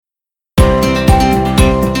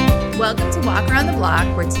welcome to Walk Around the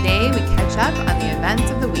Block, where today we catch up on the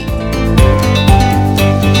events of the week.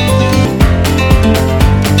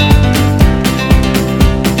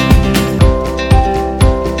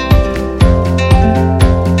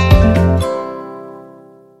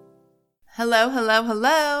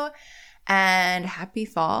 Hello, and happy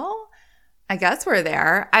fall. I guess we're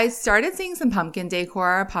there. I started seeing some pumpkin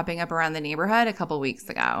decor popping up around the neighborhood a couple weeks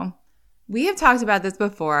ago. We have talked about this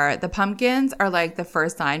before. The pumpkins are like the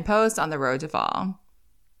first signpost on the road to fall.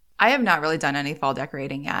 I have not really done any fall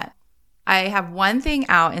decorating yet. I have one thing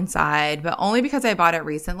out inside, but only because I bought it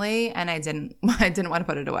recently and I didn't want to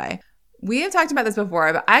put it away. We have talked about this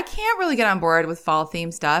before, but I can't really get on board with fall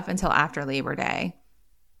themed stuff until after Labor Day.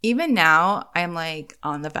 Even now, I'm like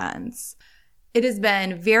on the fence. It has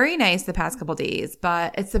been very nice the past couple days,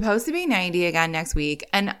 but it's supposed to be 90 again next week,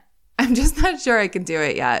 and I'm just not sure I can do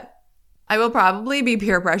it yet. I will probably be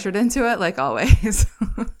peer pressured into it like always.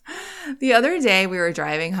 The other day we were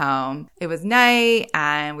driving home. It was night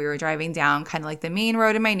and we were driving down kind of like the main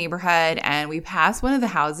road in my neighborhood, and we passed one of the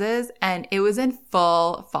houses and it was in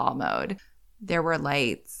full fall mode. There were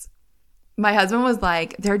lights. My husband was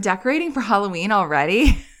like, "They're decorating for Halloween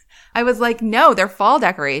already?" I was like, "No, they're fall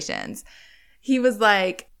decorations." He was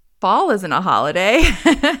like, "Fall isn't a holiday."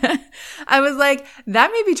 I was like,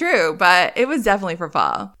 "That may be true, but it was definitely for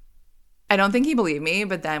fall." I don't think he believed me,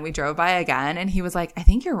 but then we drove by again and he was like, "I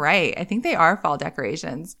think you're right. I think they are fall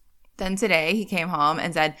decorations." Then today he came home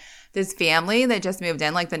and said this family that just moved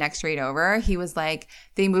in like the next street over, he was like,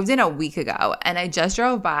 they moved in a week ago and I just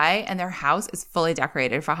drove by and their house is fully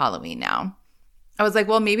decorated for Halloween now. I was like,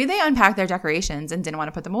 well, maybe they unpacked their decorations and didn't want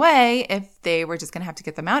to put them away if they were just going to have to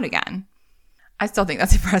get them out again. I still think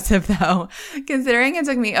that's impressive though, considering it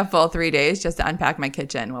took me a full 3 days just to unpack my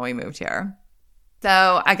kitchen when we moved here.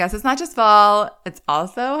 So I guess it's not just fall, it's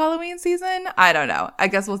also Halloween season. I don't know. I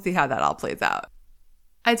guess we'll see how that all plays out.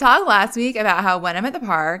 I talked last week about how when I'm at the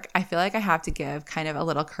park, I feel like I have to give kind of a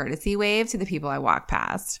little courtesy wave to the people I walk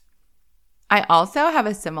past. I also have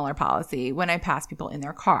a similar policy when I pass people in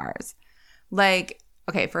their cars. Like,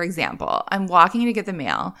 okay, for example, I'm walking to get the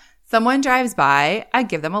mail. Someone drives by, I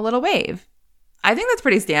give them a little wave. I think that's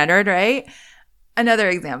pretty standard, right? Another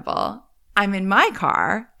example. I'm in my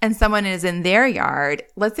car and someone is in their yard,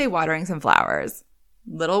 let's say watering some flowers.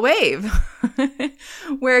 Little wave.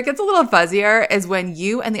 Where it gets a little fuzzier is when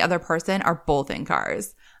you and the other person are both in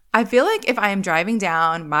cars. I feel like if I am driving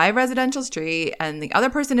down my residential street and the other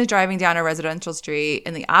person is driving down a residential street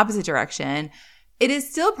in the opposite direction, it is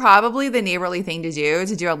still probably the neighborly thing to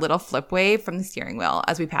do a little flip wave from the steering wheel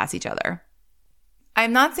as we pass each other.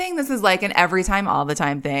 I'm not saying this is like an every time, all the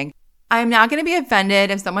time thing. I'm not going to be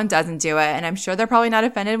offended if someone doesn't do it, and I'm sure they're probably not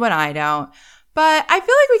offended when I don't. But I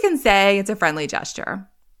feel like we can say it's a friendly gesture.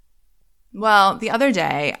 Well, the other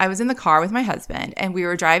day, I was in the car with my husband, and we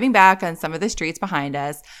were driving back on some of the streets behind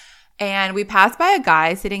us, and we passed by a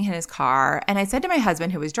guy sitting in his car, and I said to my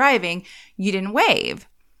husband who was driving, "You didn't wave."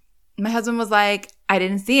 My husband was like, "I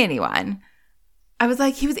didn't see anyone." I was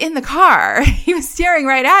like, "He was in the car. He was staring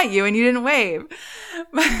right at you, and you didn't wave."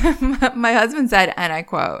 My husband said, and I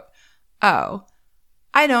quote, "Oh,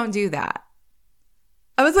 I don't do that."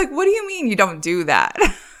 I was like, "What do you mean you don't do that?"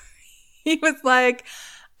 He was like,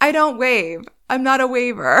 "I don't wave. I'm not a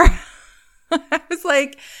waver." I was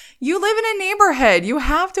like, "You live in a neighborhood. You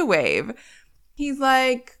have to wave." He's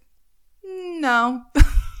like, "No."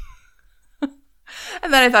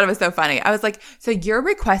 And then I thought it was so funny. I was like, "So you're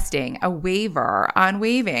requesting a waiver on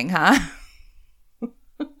waving, huh?"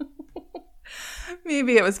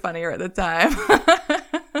 Maybe it was funnier at the time.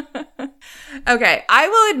 Okay, I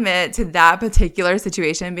will admit to that particular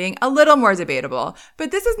situation being a little more debatable,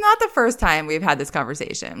 but this is not the first time we've had this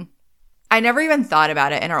conversation. I never even thought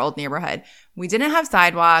about it in our old neighborhood. We didn't have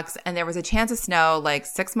sidewalks, and there was a chance of snow like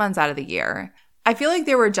 6 months out of the year. I feel like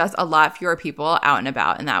there were just a lot fewer people out and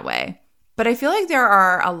about in that way. But I feel like there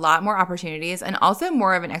are a lot more opportunities and also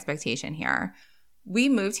more of an expectation here. We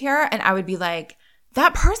moved here, and I would be like,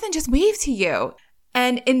 "That person just waved to you."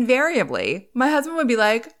 And invariably, my husband would be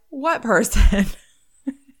like, "What person?"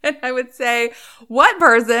 And I would say, "What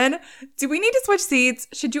person? Do we need to switch seats?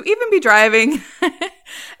 Should you even be driving?"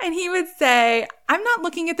 And he would say, "I'm not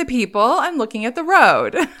looking at the people. I'm looking at the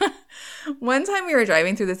road." One time we were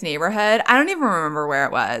driving through this neighborhood. I don't even remember where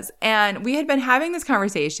it was. And we had been having this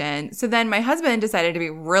conversation. So then my husband decided to be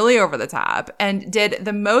really over the top and did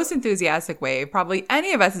the most enthusiastic wave probably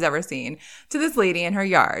any of us has ever seen to this lady in her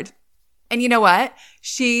yard. And you know what?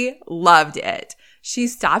 She loved it. She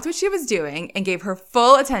stopped what she was doing and gave her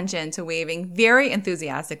full attention to waving very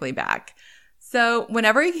enthusiastically back. So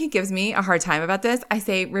whenever he gives me a hard time about this, I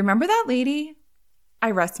say, "Remember that lady?"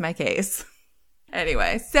 I rest my case.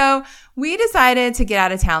 Anyway, so we decided to get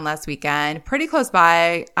out of town last weekend, pretty close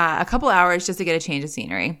by, a couple hours just to get a change of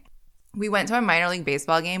scenery. We went to a minor league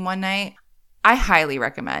baseball game one night. I highly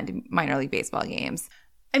recommend minor league baseball games.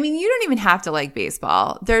 I mean, you don't even have to like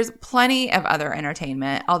baseball. There's plenty of other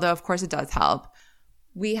entertainment, although of course it does help.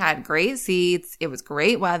 We had great seats. It was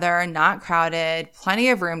great weather, not crowded, plenty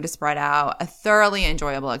of room to spread out, a thoroughly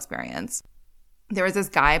enjoyable experience. There was this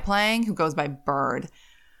guy playing who goes by Bird.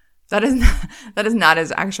 That is not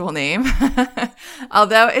his actual name,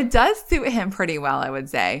 although it does suit him pretty well, I would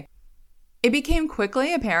say. It became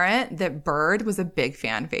quickly apparent that Bird was a big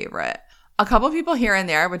fan favorite. A couple people here and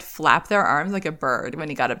there would flap their arms like a bird when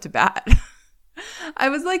he got up to bat. I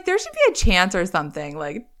was like, there should be a chant or something,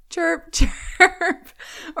 like chirp, chirp,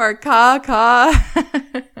 or caw, caw.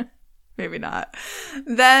 Maybe not.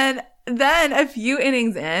 Then a few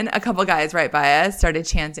innings in, a couple guys right by us started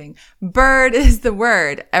chanting, "Bird is the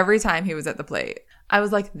word," every time he was at the plate. I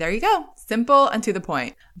was like, there you go. Simple and to the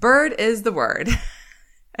point. Bird is the word.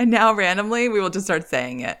 And now randomly we will just start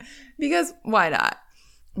saying it. Because why not?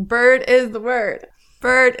 Bird is the word.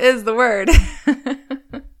 Bird is the word.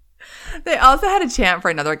 They also had a chant for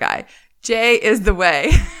another guy. Jay is the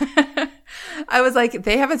way. I was like,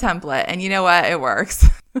 they have a template, and you know what? It works.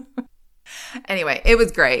 Anyway, it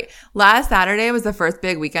was great. Last Saturday was the first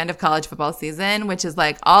big weekend of college football season, which is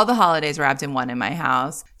like all the holidays wrapped in one in my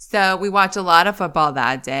house. So we watched a lot of football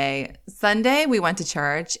that day. Sunday, we went to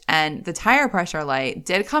church, and the tire pressure light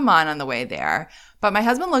did come on the way there. But my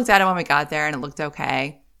husband looked at it when we got there, and it looked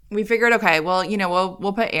okay. We figured, okay, well,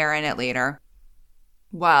 we'll put air in it later.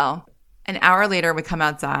 Well, an hour later, we come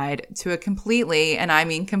outside to a completely, and I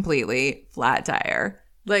mean completely, flat tire.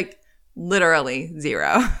 Like, literally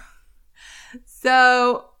zero.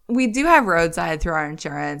 So we do have roadside through our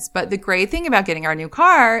insurance, but the great thing about getting our new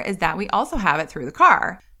car is that we also have it through the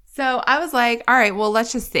car. So I was like, all right, well,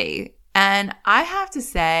 let's just see. And I have to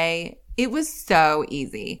say, it was so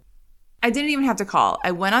easy. I didn't even have to call.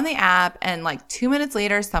 I went on the app, and like 2 minutes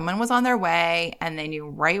later, someone was on their way, and they knew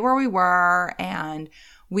right where we were, and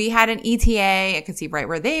we had an ETA. I could see right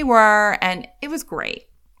where they were, and it was great.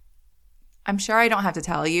 I'm sure I don't have to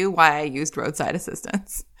tell you why I used roadside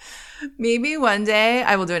assistance. Maybe one day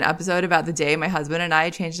I will do an episode about the day my husband and I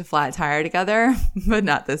changed a flat tire together, but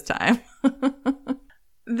not this time.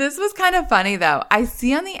 This was kind of funny though. I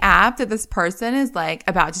see on the app that this person is like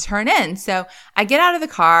about to turn in. So I get out of the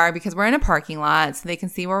car because we're in a parking lot so they can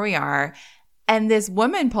see where we are. And this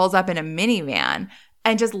woman pulls up in a minivan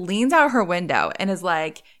and just leans out her window and is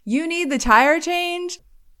like, "You need the tire change?"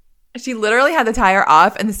 She literally had the tire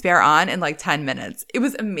off and the spare on in like 10 minutes. It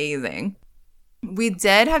was amazing. We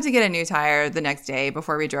did have to get a new tire the next day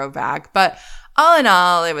before we drove back, but all in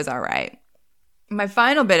all, it was all right. My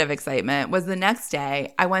final bit of excitement was the next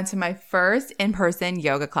day, I went to my first in-person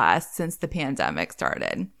yoga class since the pandemic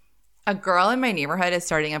started. A girl in my neighborhood is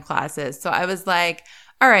starting up classes, so I was like,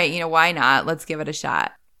 all right, why not? Let's give it a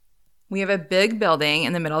shot. We have a big building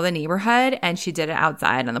in the middle of the neighborhood, and she did it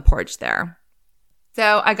outside on the porch there.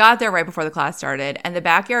 So I got there right before the class started, and the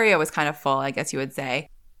back area was kind of full, I guess you would say.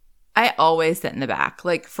 I always sit in the back,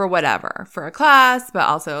 like for whatever, for a class, but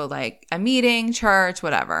also like a meeting, church,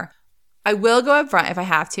 whatever. I will go up front if I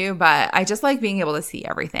have to, but I just like being able to see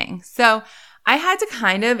everything. So I had to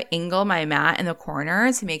kind of angle my mat in the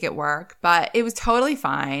corner to make it work, but it was totally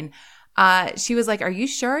fine. She was like, "Are you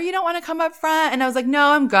sure you don't want to come up front?" And I was like,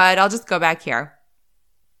 "No, I'm good. I'll just go back here."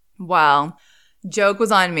 Well, joke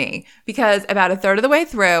was on me because about a third of the way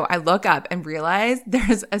through, I look up and realize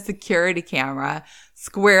there's a security camera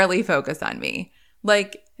squarely focused on me.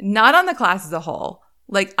 Like, not on the class as a whole,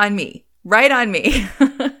 like on me, right on me.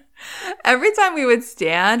 Every time we would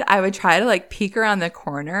stand, I would try to like peek around the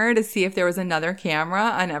corner to see if there was another camera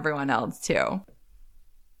on everyone else too.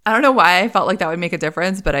 I don't know why I felt like that would make a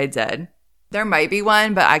difference, but I did. There might be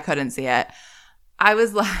one, but I couldn't see it. I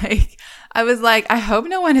was like, I hope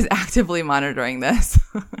no one is actively monitoring this.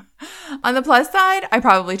 On the plus side, I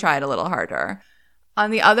probably tried a little harder.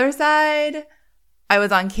 On the other side, I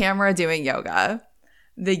was on camera doing yoga.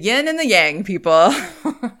 The yin and the yang, people.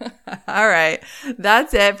 All right.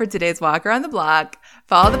 That's it for today's Walk Around the Block.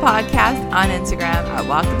 Follow the podcast on Instagram at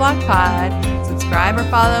WalkTheBlockPod. Subscribe or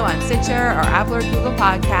follow on Stitcher or Apple or Google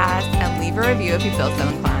Podcasts, and leave a review if you feel so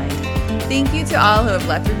inclined. Thank you to all who have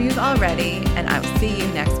left reviews already, and I will see you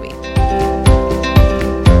next week.